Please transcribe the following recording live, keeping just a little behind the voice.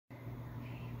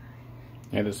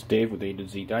Yeah, this is Dave with A to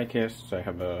Z Diecasts. I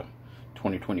have a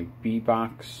 2020 B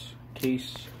box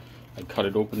case. I cut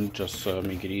it open just to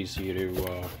make it easier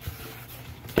to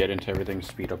get into everything,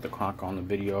 speed up the clock on the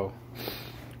video.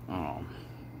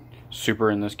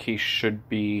 Super in this case should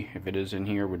be, if it is in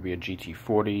here, would be a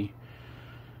GT40,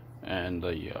 and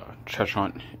the Treasure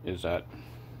Hunt is that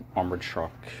armored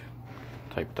truck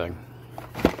type thing.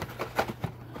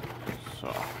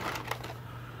 So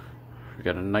we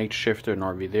got a night shifter, an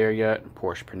RV there yet,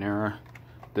 Porsche Panamera.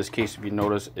 This case, if you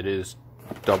notice, it is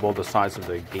double the size of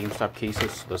the GameStop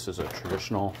cases. So this is a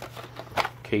traditional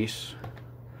case.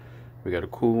 We got a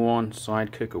cool one,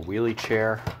 Sidekick, a wheelie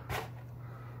chair.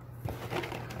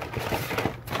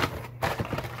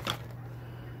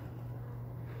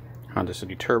 Honda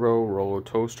City Turbo, Roller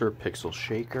Toaster, Pixel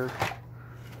Shaker.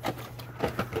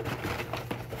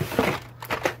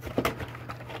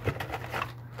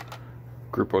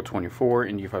 Grupo 24,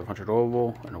 Indy 500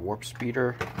 Oval, and a Warp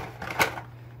Speeder.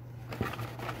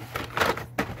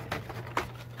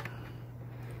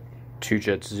 Two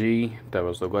Jet Z, that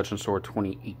was the Legend Store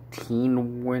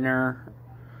 2018 winner.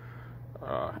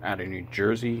 Out of New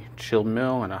Jersey, Chill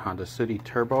Mill, and a Honda City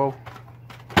Turbo.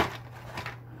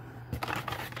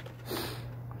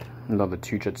 Another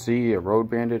Two Jet Z, a Road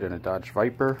Bandit, and a Dodge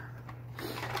Viper.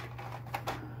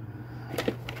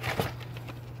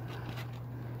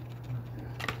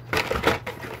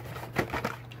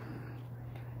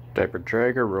 Diaper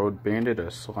Dragger, Road Bandit, a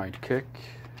Sidekick.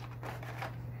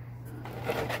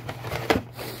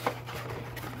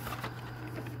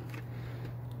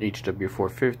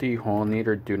 HW450,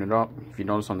 Hollinator, Dune It Up. If you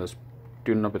notice on this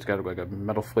Dune It Up, it's got like a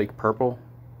metal flake purple,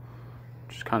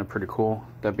 which is kind of pretty cool.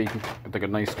 That'd be like a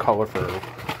nice color for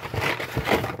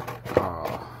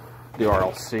the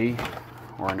RLC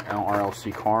or an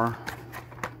RLC car.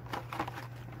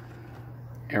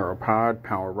 Aeropod,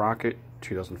 Power Rocket,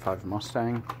 2005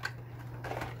 Mustang.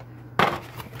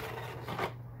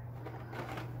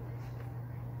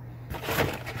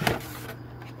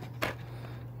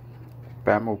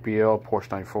 Batmobile,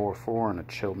 Porsche 944, and a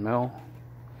Chill Mill.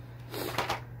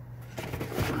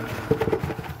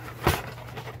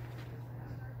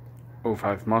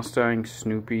 '05 Mustang,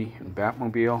 Snoopy, and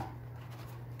Batmobile.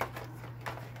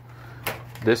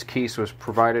 This case was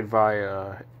provided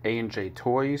via A&J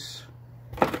Toys,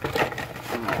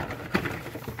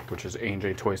 which is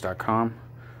ANJToys.com.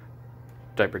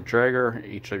 Diaper Dragger,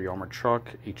 HW Armored Truck,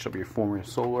 HW Formula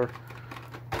Solar.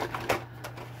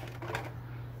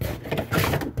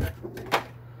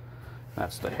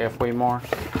 That's the halfway mark.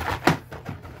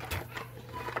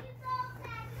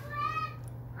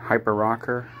 Hyper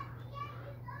Rocker,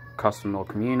 Custom El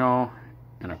Camino,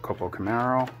 and a Copo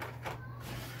Camaro.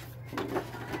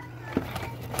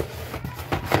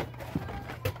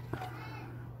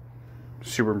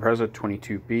 Super Impreza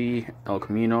 22B, El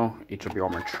Camino, HW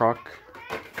Armored Truck.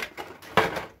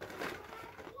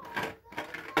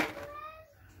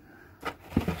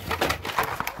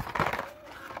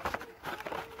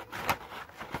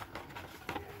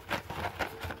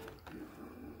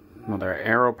 Another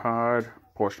Aeropod,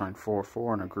 Porsche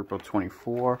 944, and a Grupo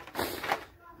 24.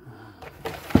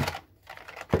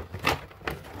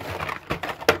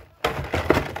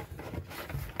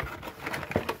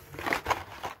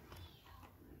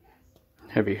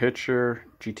 Heavy Hitcher,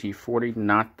 GT40,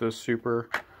 not the Super,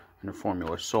 and a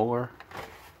Formula Solar.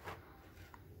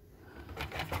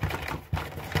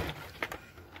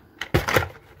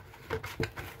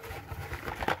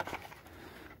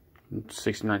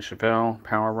 '69 Chevelle,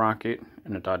 Power Rocket,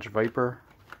 and a Dodge Viper.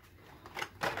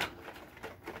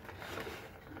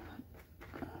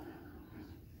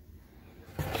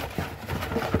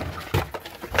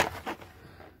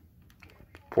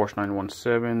 Porsche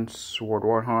 917, Sword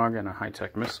Warthog, and a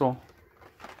Hi-Tech Missile.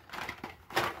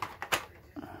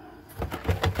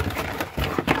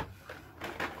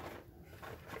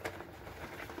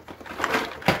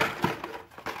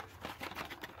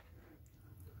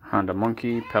 Honda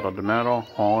Monkey, Pedal to Metal,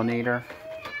 Hollinator.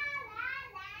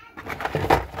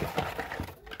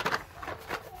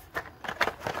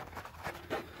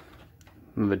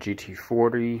 The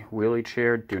GT40, Wheelie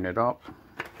Chair, Dune It Up.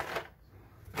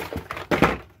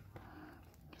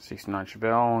 '69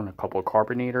 Chevelle, and a couple of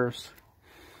carbonators.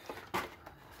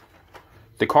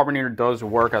 The carbonator does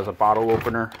work as a bottle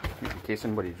opener. In case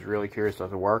anybody's really curious,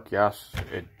 does it work? Yes,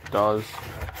 it does.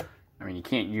 I mean, you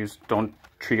can't don't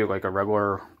treat it like a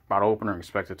regular bottle opener and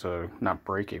expect it to not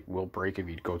break. It will break if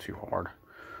you go too hard.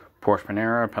 Porsche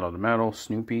Panamera, Pedal to Metal,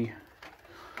 Snoopy.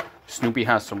 Snoopy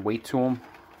has some weight to him.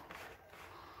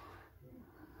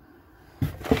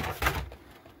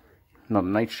 Another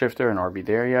night shifter, an RV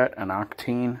there yet, an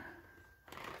Octane.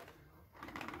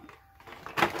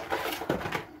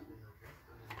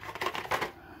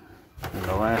 And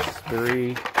the last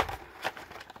three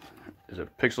is a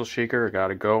pixel shaker, a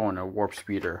gotta go, and a warp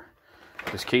speeder.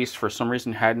 This case, for some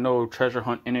reason, had no treasure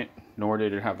hunt in it, nor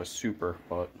did it have a super,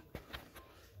 but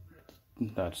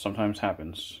that sometimes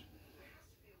happens.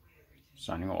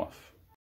 Signing off.